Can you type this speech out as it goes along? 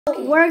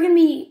We're gonna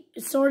be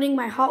sorting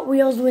my Hot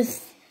Wheels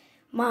with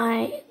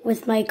my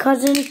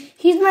cousin.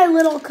 He's my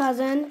little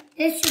cousin.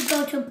 This should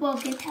go to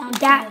Broken Town.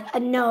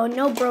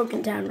 No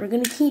Broken Town. We're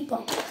gonna keep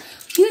them.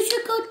 You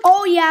should go.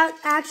 Oh yeah,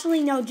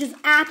 actually no. Just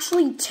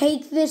actually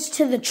take this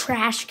to the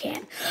trash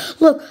can.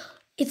 Look,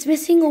 it's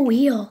missing a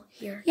wheel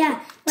here.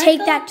 Yeah.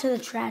 Take that to the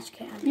trash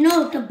can.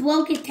 No, the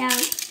Broken Town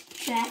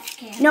trash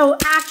can. No,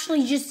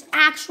 just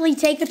actually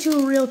take it to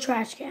a real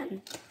trash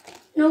can.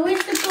 No, we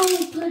should go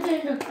and put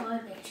it in the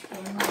garbage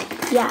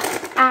can. Yeah,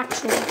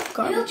 actual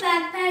garbage. Whose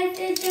backpack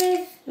is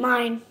this?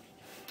 Mine.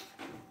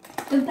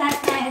 Whose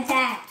backpack is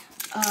that?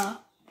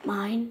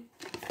 Mine.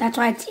 That's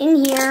why it's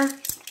in here.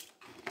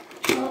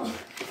 Oh,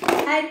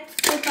 I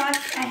forgot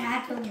I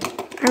had to leave.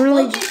 I'm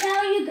really Look at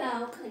how you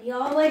go, because you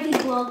already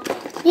broke.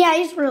 Yeah,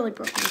 he's really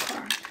broken the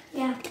car.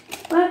 Yeah.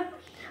 But,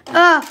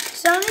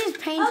 some of these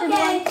painted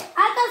okay, ones.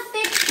 I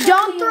can fix.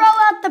 Don't throw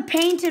out the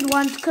painted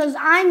ones, because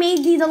I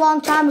made these a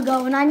long time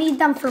ago, and I need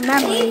them for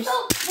memories.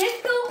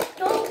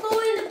 Don't go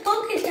in the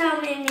Broken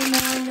Town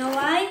anymore, no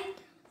I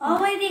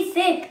already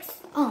fixed.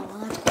 Oh, well,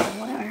 that's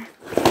cool, whatever.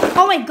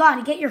 Oh my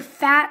god, get your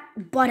fat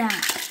butt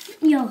out.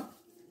 Yo.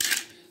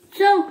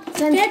 So,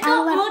 get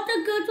all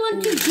the good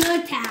ones to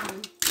Good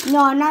Town.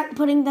 No, I'm not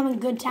putting them in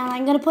Good Town.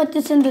 I'm going to put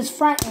this in this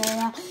front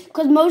area,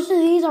 because most of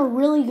these are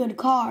really good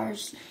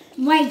cars.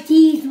 Like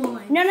these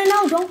ones. No,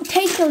 don't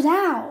take those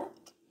out.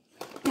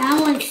 That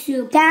one's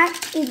super.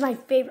 That is my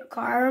favorite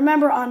car. I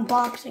remember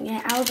unboxing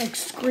it. I was like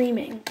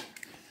screaming.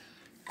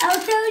 I'll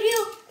tell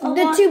you.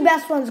 The two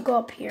best ones go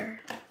up here.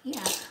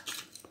 Yeah.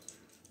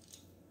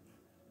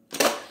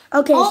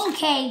 Okay.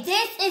 Okay,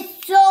 this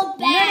is so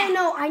bad.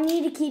 No, I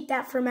need to keep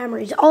that for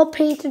memories. All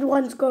painted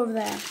ones go over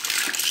there.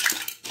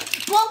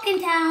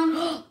 Broken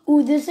Town.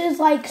 Ooh, this is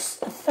like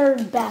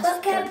third best.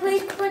 But can I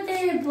please put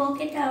it in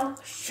Broken Town?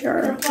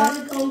 Sure. They're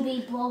probably going to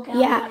be broken.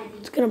 Yeah,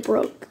 it's going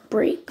to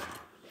break.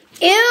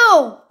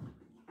 Ew!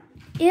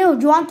 Do you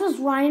want this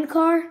Ryan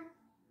car?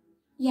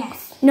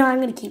 Yes. No, I'm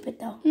going to keep it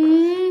though.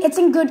 It's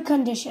in good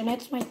condition.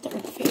 It's my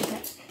third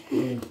favorite.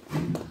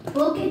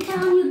 Broken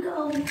Town you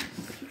go.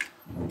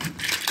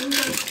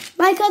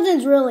 My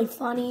cousin's really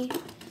funny.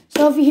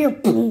 So if you hear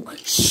boom,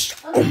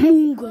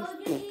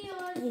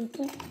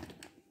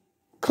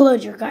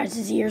 close your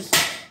guys' ears.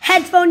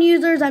 Headphone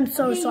users, I'm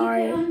so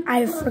sorry.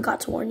 I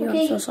forgot to warn you.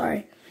 I'm so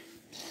sorry.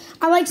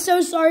 I'm like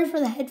so sorry for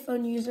the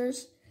headphone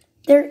users.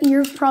 Their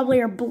ears probably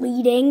are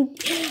bleeding.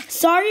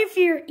 Sorry if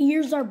your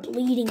ears are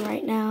bleeding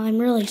right now. I'm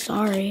really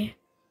sorry.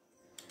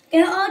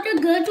 They're all the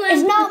good ones.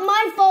 It's not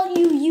my fault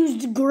you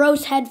used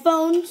gross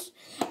headphones.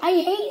 I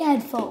hate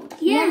headphones.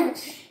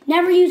 Yes.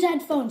 Never use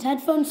headphones.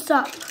 Headphones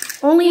suck.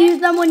 Only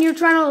use them when you're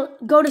trying to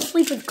go to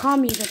sleep with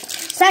calm music.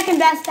 Second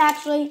best,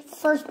 actually.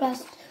 First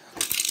best.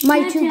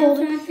 My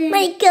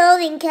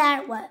golden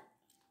cat. What?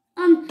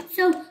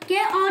 So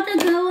get all the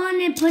good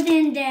ones and put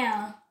in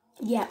there.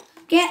 Yeah.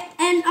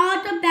 And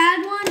all the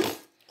bad ones,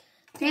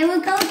 they will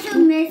go to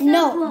Mr.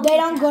 No, they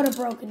don't go to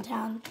Broken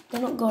Town. They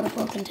don't go to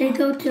Broken Town. They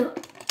go to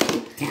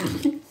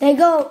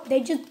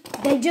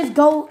Town. They just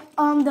go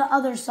on the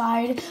other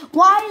side.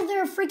 Why is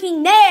there a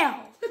freaking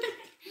nail?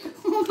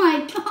 Oh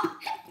my god.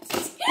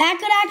 That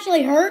could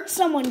actually hurt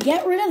someone.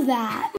 Get rid of that.